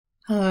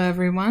Hello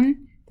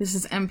everyone, this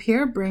is Emp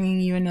here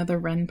bringing you another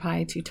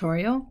Renpy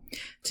tutorial.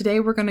 Today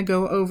we're going to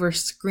go over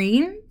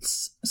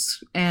screens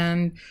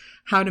and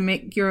how to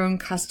make your own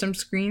custom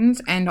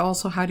screens and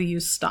also how to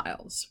use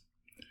styles.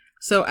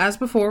 So as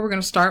before, we're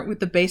going to start with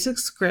the basic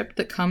script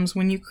that comes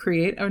when you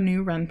create a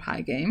new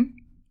Renpy game.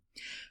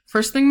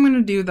 First thing I'm going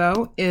to do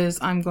though is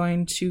I'm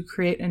going to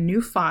create a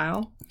new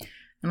file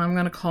and I'm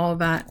going to call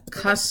that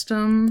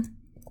custom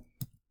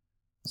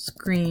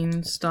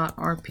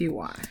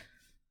screens.rpy.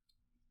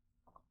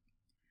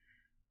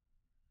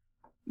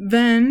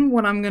 Then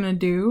what I'm going to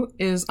do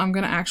is I'm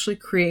going to actually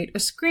create a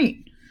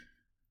screen.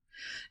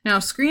 Now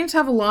screens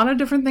have a lot of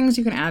different things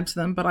you can add to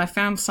them, but I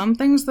found some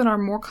things that are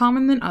more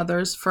common than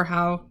others for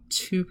how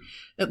to,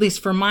 at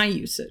least for my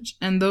usage.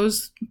 And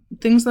those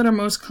things that are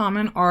most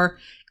common are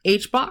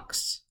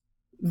HBox,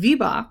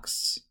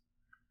 VBox,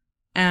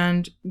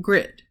 and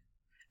grid,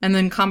 and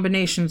then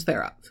combinations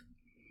thereof.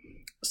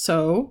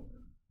 So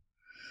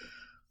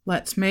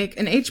let's make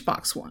an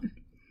HBox one.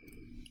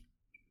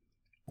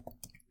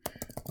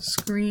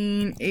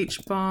 Screen,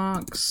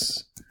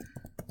 HBox,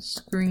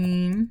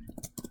 screen,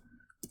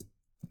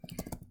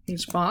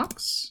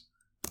 HBox,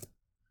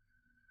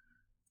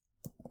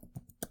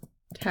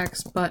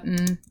 text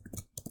button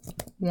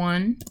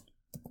 1,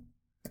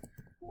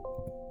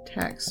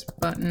 text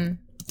button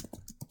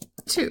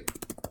 2.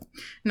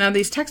 Now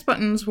these text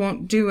buttons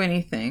won't do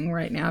anything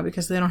right now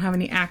because they don't have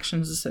any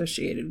actions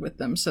associated with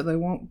them, so they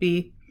won't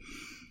be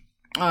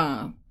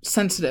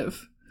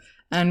sensitive.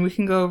 And we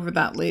can go over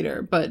that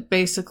later, but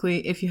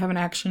basically if you have an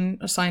action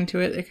assigned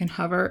to it, it can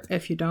hover.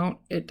 If you don't,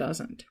 it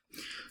doesn't.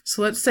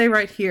 So let's say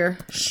right here,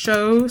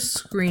 show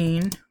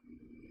screen,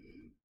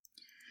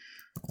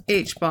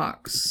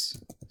 HBox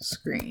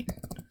screen.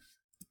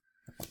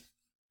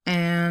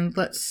 And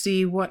let's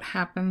see what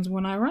happens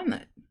when I run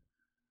it.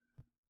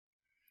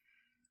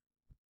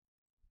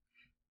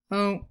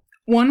 Oh,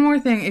 one more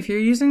thing, if you're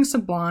using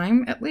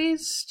Sublime, at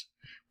least,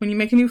 when you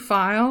make a new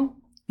file,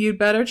 you'd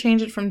better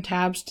change it from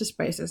tabs to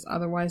spaces,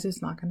 otherwise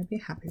it's not going to be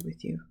happy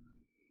with you.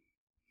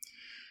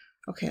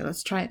 Okay,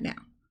 let's try it now.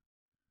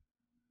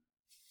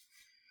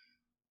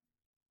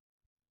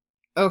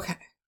 Okay,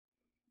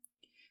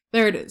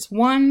 there it is,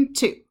 1,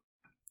 2.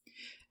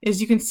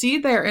 As you can see,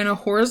 they're in a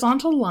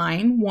horizontal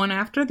line, one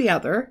after the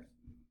other.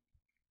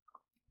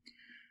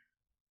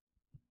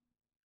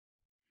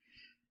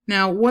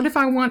 Now, what if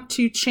I want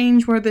to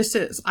change where this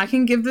is? I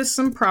can give this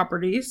some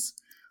properties,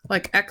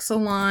 like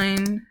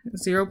x-align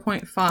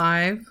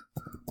 0.5,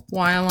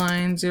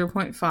 y-align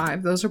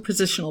 0.5. Those are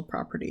positional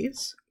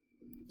properties.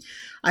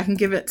 I can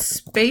give it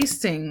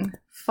spacing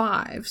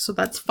 5, so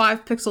that's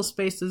 5 pixel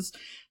spaces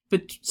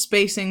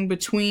spacing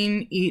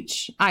between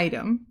each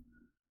item.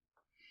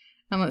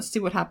 And let's see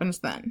what happens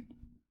then.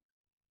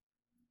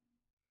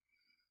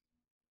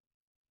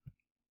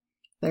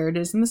 There it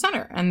is in the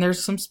center, and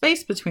there's some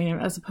space between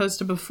them as opposed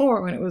to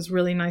before when it was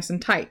really nice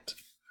and tight.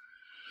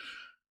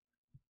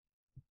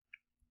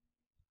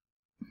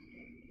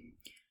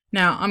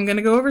 Now, I'm going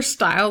to go over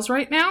styles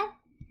right now.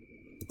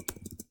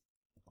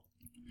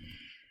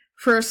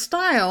 For a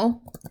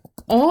style,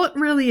 all it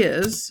really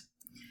is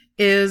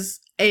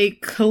a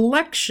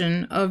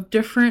collection of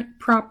different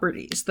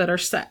properties that are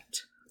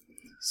set.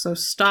 So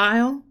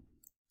style,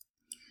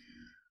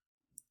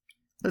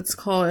 let's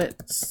call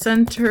it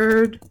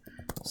centered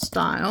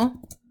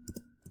style.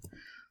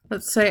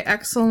 Let's say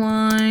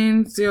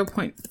x-align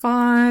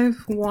 0.5,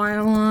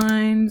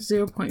 y-align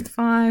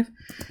 0.5,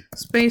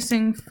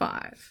 spacing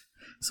 5.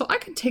 So I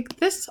can take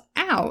this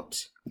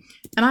out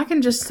and I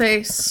can just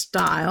say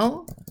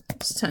style,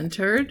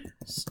 centered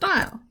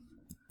style.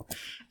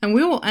 And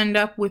we will end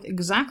up with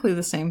exactly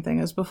the same thing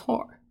as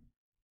before.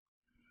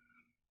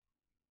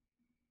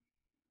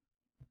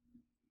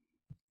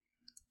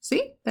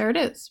 See, there it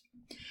is.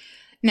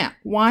 Now,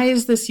 why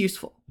is this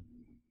useful?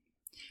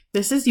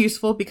 This is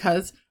useful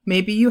because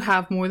maybe you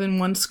have more than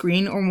one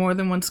screen or more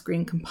than one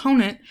screen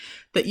component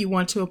that you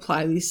want to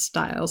apply these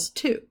styles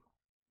to.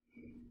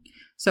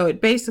 So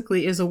it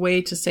basically is a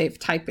way to save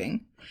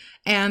typing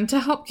and to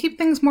help keep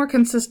things more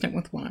consistent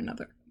with one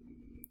another.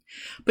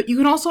 But you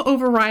can also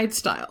override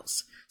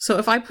styles. So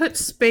if I put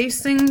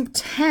spacing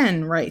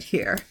 10 right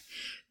here,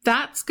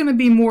 that's going to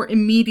be more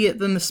immediate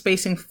than the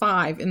spacing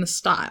 5 in the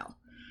style.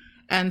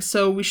 And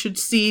so we should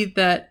see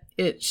that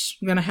it's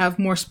going to have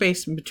more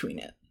space in between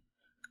it.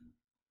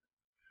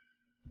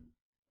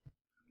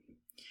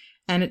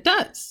 And it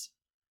does.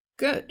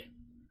 Good.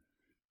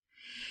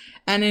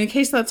 And in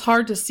case that's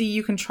hard to see,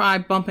 you can try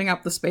bumping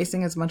up the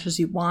spacing as much as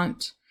you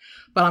want,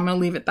 but I'm going to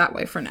leave it that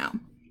way for now.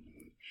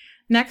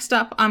 Next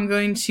up, I'm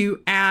going to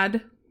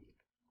add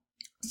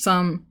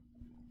some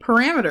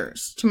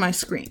parameters to my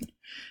screen.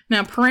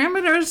 Now,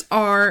 parameters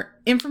are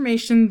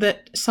information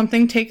that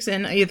something takes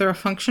in, either a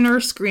function or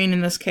a screen in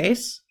this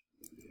case,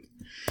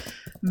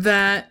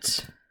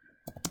 that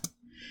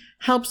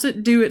helps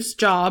it do its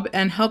job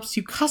and helps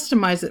you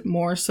customize it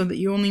more so that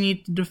you only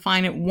need to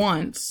define it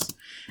once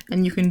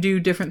and you can do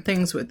different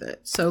things with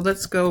it. So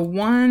let's go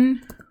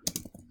 1,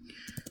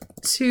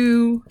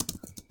 2,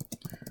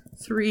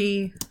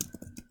 3,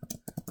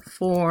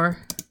 4,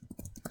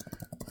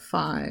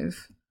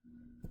 5,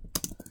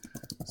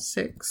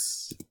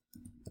 6,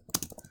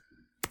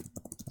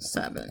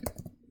 7.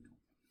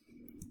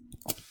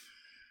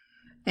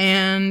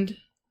 And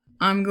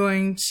I'm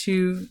going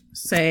to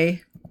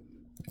say,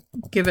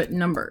 give it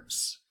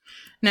numbers.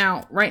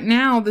 Now, right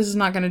now, this is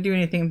not going to do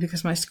anything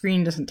because my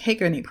screen doesn't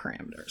take any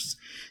parameters.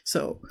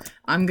 So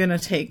I'm going to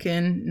take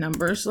in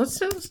numbers. Let's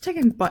take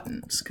in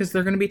buttons because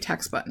they're going to be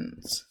text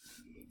buttons.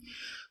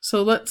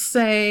 So let's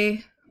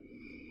say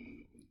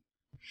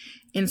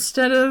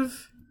instead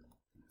of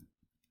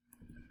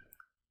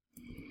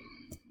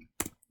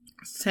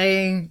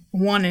saying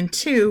 1 and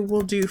 2,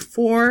 we'll do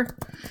 4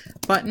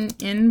 button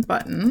in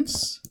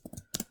buttons,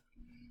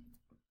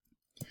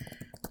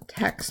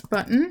 text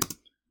button,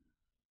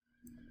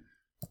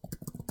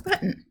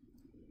 button.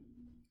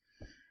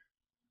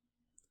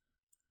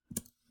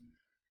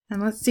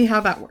 And let's see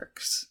how that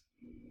works.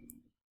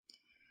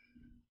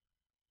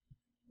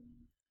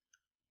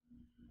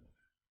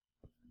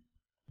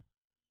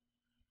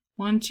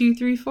 One, 2,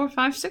 3, 4,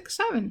 5, 6,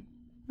 7.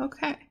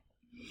 Okay.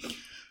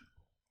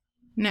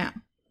 Now,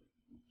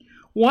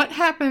 what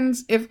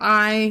happens if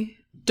I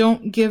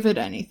don't give it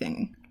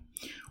anything?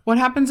 What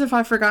happens if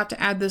I forgot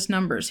to add this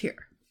numbers here?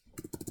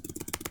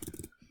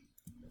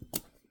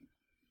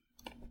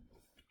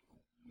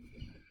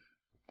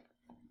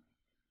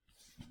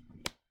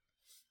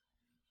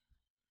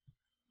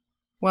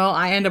 Well,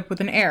 I end up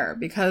with an error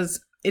because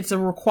it's a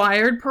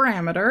required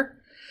parameter,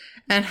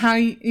 and how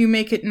you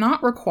make it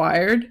not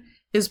required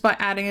is by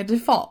adding a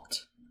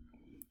default.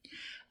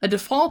 A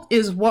default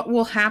is what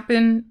will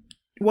happen,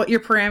 what your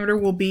parameter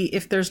will be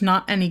if there's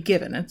not any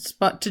given.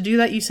 But to do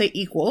that, you say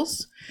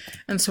equals.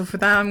 And so for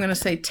that, I'm going to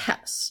say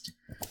test.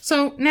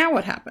 So now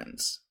what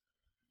happens?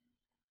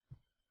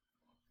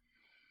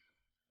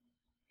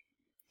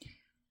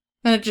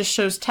 And it just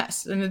shows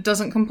test, and it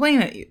doesn't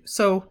complain at you.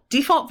 So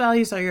default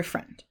values are your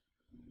friend.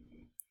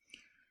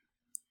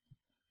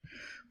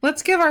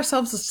 Let's give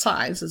ourselves a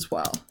size as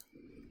well.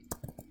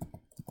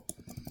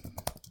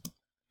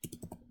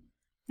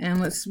 And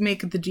let's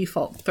make the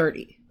default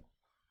 30.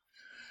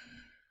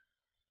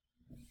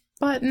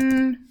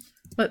 Button,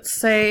 let's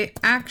say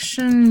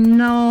action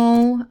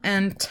null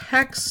and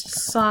text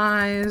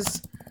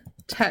size,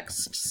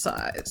 text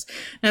size.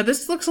 Now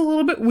this looks a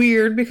little bit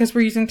weird because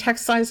we're using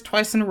text size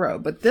twice in a row,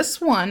 but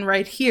this one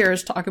right here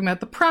is talking about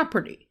the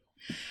property.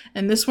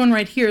 And this one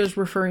right here is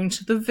referring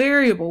to the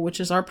variable, which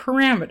is our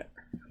parameter.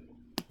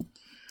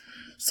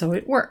 So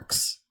it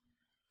works.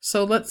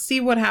 So let's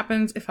see what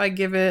happens if I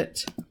give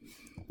it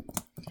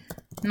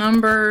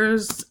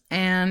numbers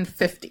and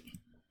 50.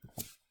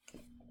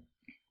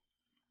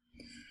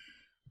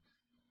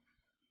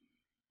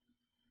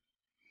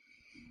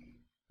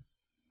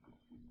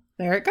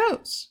 There it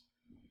goes.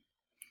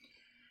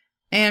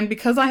 And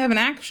because I have an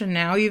action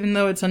now, even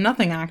though it's a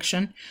nothing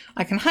action,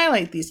 I can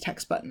highlight these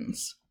text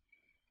buttons.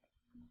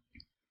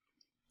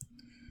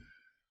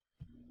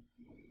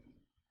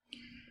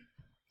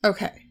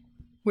 Okay.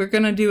 We're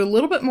going to do a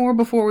little bit more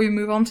before we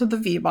move on to the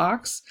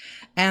VBox,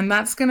 and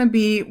that's going to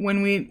be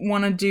when we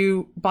want to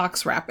do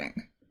box wrapping.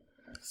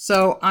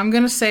 So I'm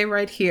going to say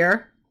right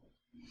here,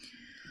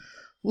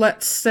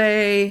 let's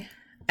say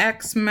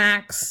X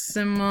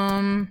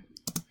maximum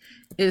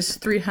is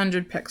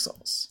 300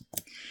 pixels.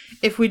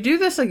 If we do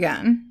this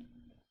again,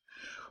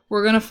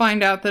 we're going to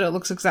find out that it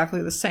looks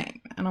exactly the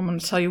same, and I'm going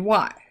to tell you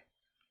why.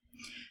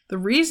 The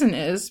reason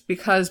is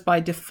because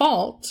by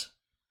default,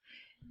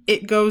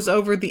 it goes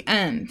over the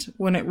end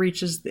when it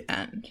reaches the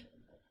end.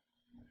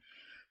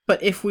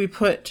 But if we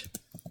put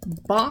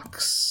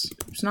box,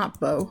 it's not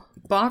bow,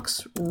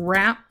 box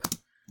wrap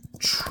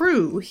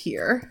true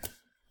here,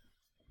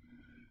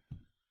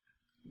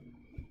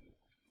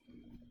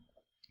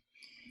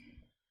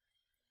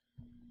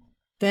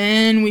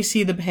 then we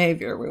see the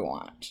behavior we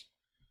want.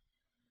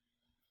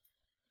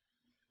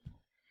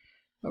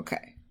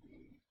 Okay.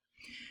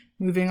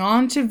 Moving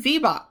on to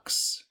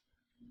VBox.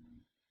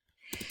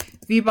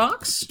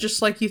 VBox,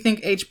 just like you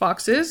think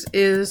HBox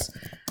is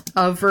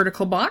a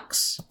vertical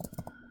box.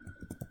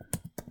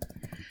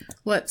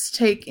 Let's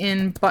take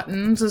in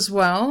buttons as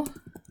well.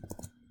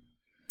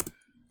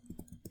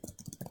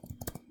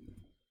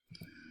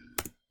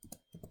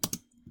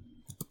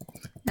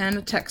 And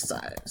a text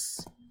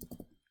size.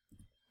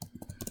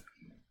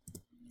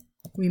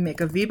 We make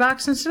a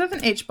VBox instead of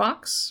an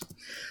HBox.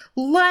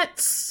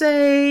 Let's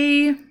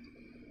say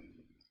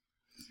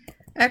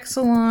X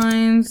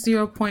align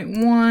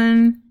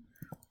 0.1.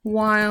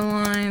 Y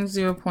line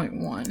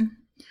 0.1,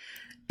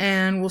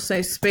 and we'll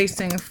say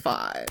spacing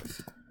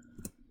 5.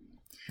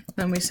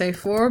 Then we say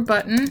for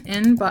button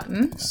in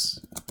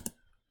buttons,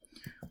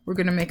 we're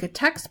going to make a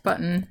text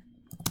button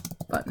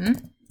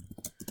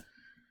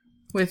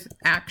with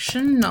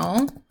action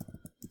null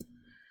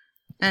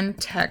and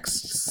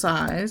text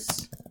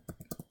size.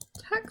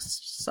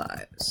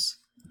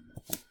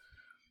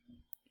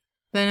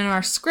 Then in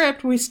our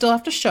script, we still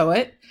have to show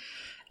it.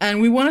 And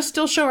we want to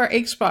still show our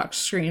HBox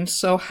screen,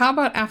 so how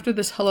about after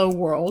this hello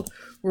world,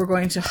 we're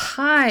going to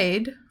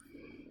hide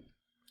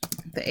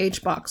the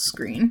HBox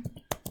screen.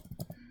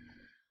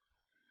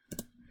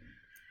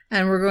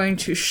 And we're going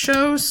to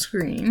show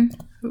screen,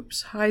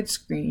 hide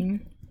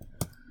screen,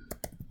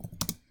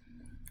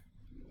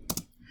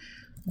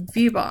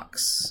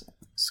 VBox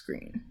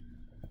screen,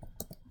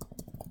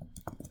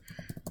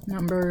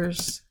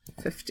 numbers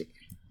 50.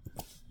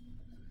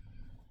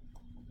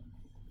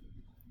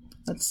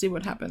 Let's see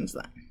what happens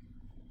then.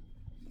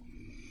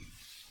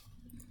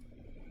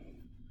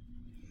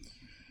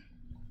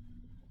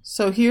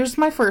 So here's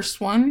my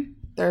first one,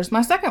 there's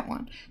my second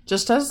one.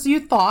 Just as you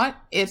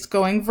thought, it's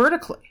going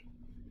vertically.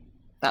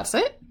 That's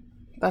it.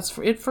 That's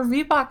it for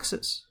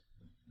VBoxes.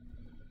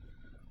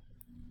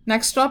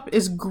 Next up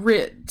is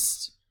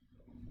grids.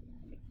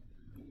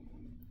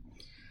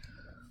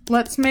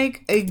 Let's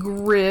make a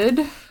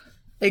grid.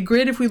 A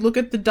grid, if we look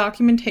at the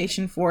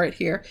documentation for it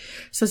here,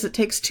 says it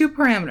takes two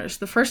parameters.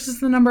 The first is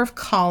the number of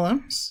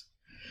columns,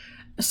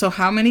 so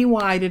how many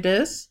wide it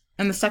is,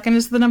 and the second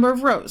is the number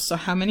of rows, so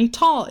how many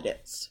tall it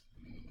is.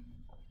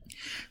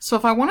 So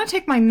if I want to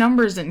take my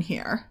numbers in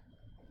here,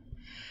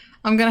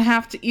 I'm going to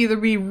have to either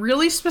be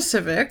really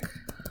specific,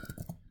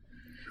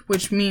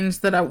 which means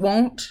that I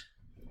won't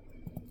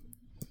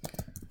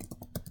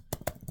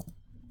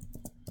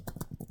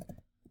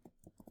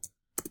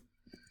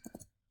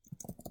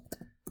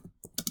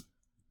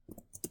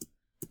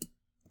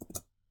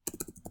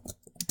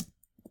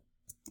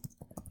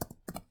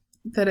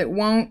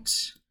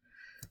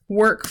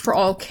work for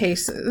all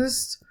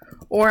cases,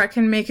 or I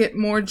can make it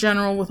more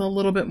general with a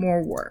little bit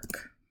more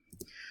work.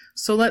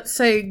 So let's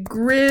say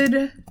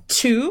grid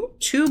 2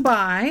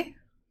 by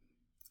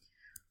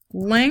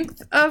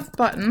length of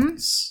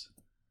buttons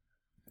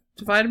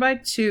divided by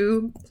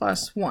 2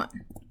 plus 1.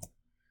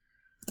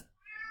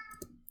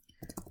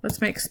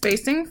 Let's make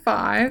spacing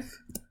 5,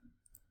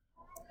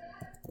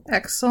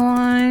 X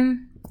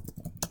line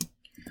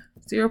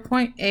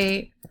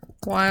 0.8,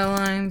 Y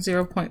line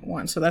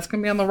 0.1. So that's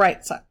going to be on the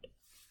right side.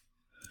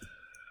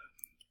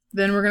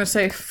 Then we're going to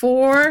say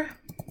for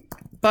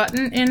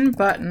button in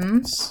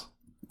buttons,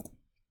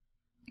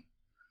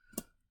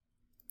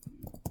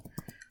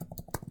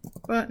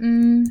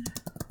 button,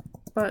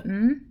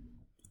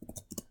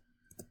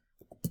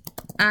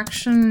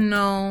 action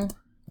null,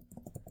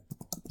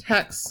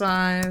 text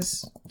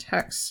size.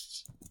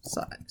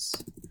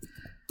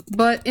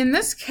 But in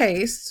this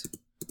case,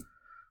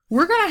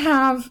 we're going to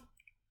have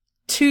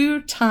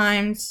 2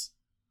 times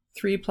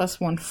 3 plus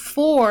 1,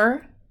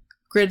 4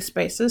 grid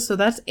spaces, so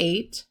that's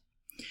 8,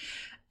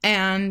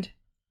 and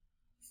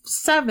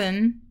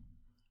 7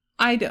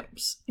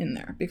 items in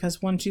there,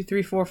 because 1, 2,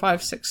 3, 4,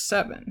 5, 6,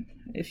 7,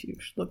 if you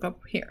look up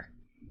here.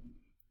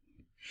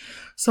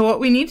 So what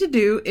we need to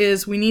do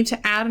is we need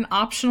to add an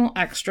optional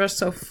extra,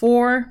 so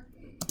for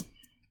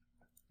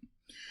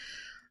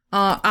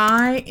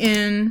I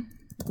in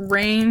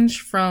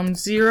range from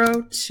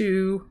 0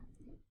 to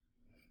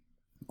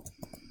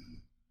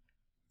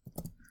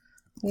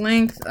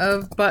length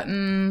of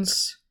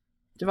buttons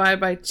divided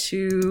by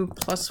 2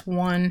 plus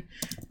 1, and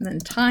then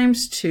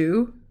times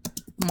 2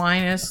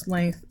 minus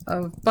length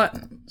of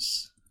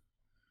buttons.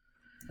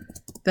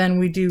 Then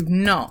we do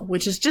null,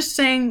 which is just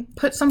saying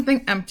put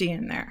something empty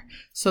in there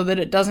so that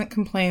it doesn't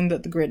complain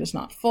that the grid is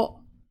not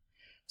full.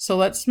 So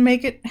let's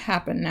make it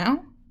happen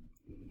now.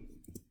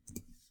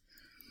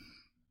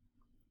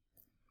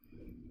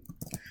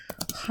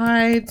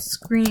 Hide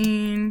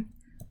screen,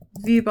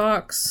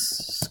 VBox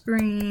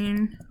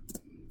screen,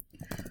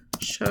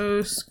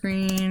 show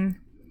screen,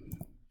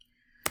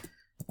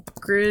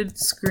 grid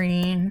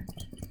screen,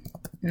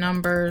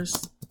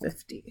 numbers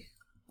 50.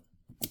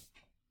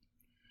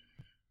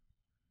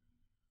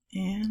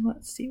 And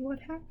let's see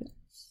what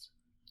happens.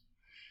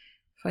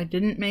 If I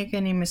didn't make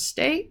any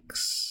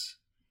mistakes,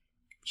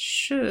 it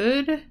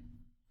should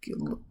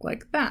look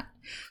like that.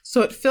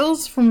 So it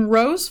fills from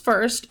rows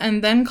first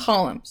and then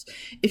columns.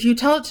 If you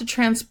tell it to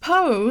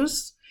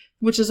transpose,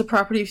 which is a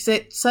property, if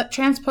you set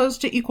transpose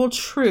to equal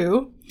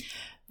true,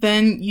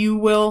 then you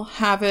will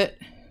have it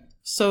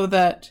so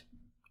that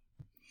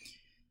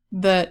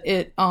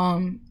it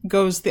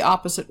goes the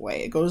opposite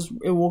way.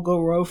 It will go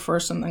row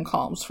first and then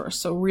columns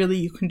first. So really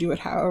you can do it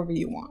however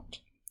you want.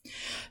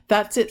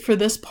 That's it for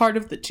this part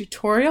of the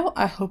tutorial.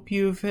 I hope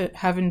you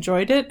have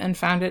enjoyed it and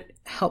found it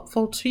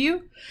helpful to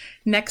you.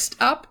 Next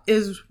up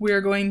is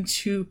we're going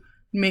to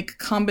make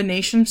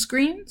combination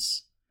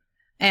screens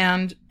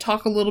and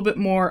talk a little bit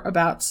more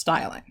about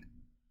styling.